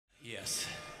Yes.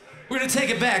 We're going to take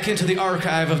it back into the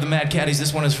archive of the Mad Caddies.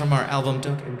 This one is from our album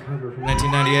Duck and Cover from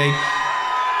 1998.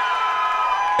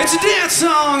 It's a dance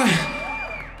song.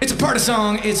 It's a party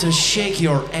song. It's a shake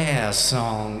your ass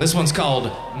song. This one's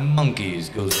called Monkeys.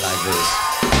 Goes like this.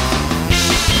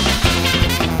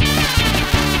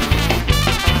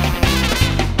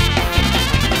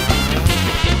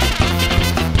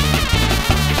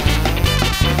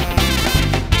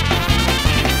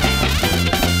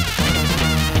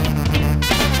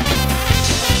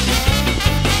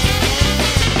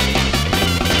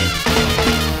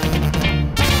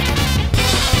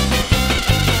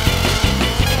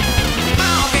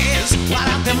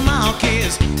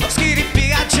 Monkeys, those kitty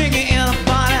big are drinking in a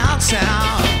bar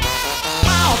downtown.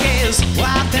 Monkeys,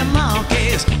 wild them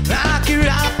monkeys, knock you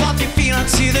right up off your feet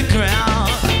onto the ground.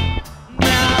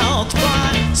 Melt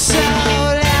one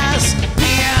sodas,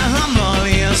 being humble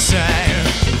inside.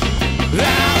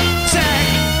 I'll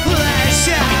take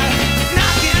pleasure,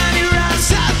 knocking on your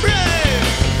outside brain.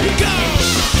 Go!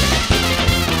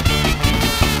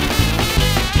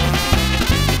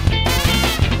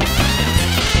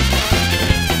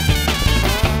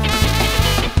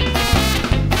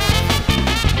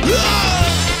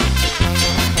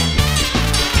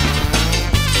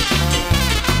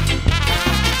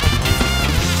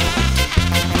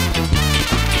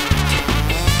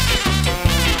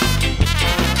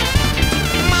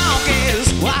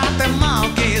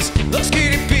 Those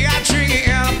kitty big are drinking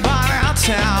in a bar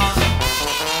downtown.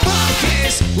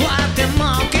 Monkeys, like them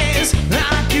monkeys,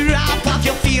 knock you right off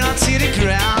your feet onto the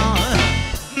ground.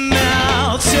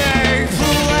 Now take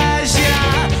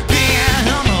pleasure, being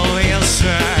humble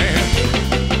inside.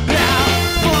 Now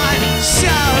one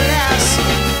shoulders,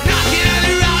 knocking on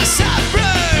the outside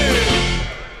brain.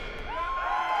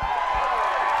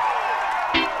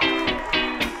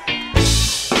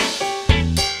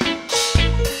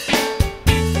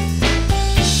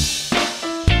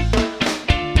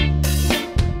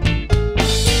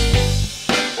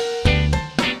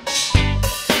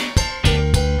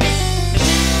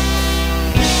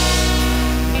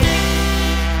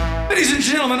 Ladies and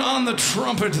gentlemen, on the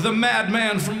trumpet, the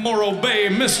madman from Morro Bay,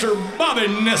 Mr. Bobby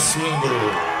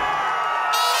Nissenberg.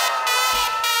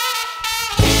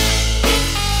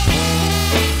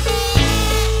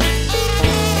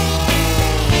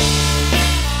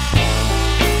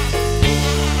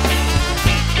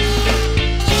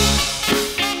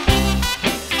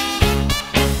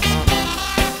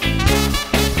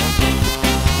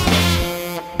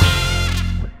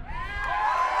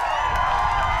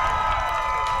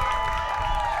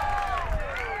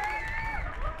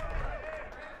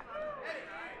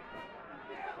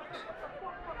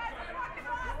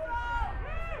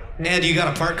 Ed, you got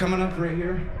a part coming up right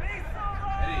here?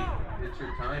 Eddie, it's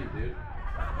your time, dude.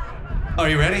 Are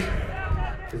you ready?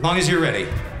 As long as you're ready.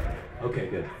 Okay,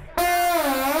 good.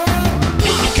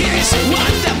 Monkeys, what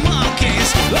the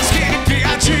monkeys? Those kitty big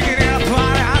are drinking in a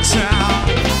bar downtown.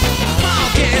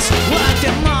 Monkeys, what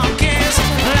the monkeys?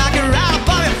 Like a rap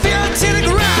on your feet to the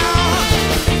ground.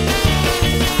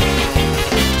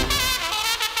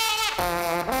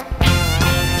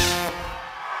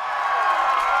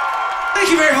 Thank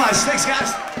you very much. Thanks,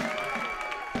 guys.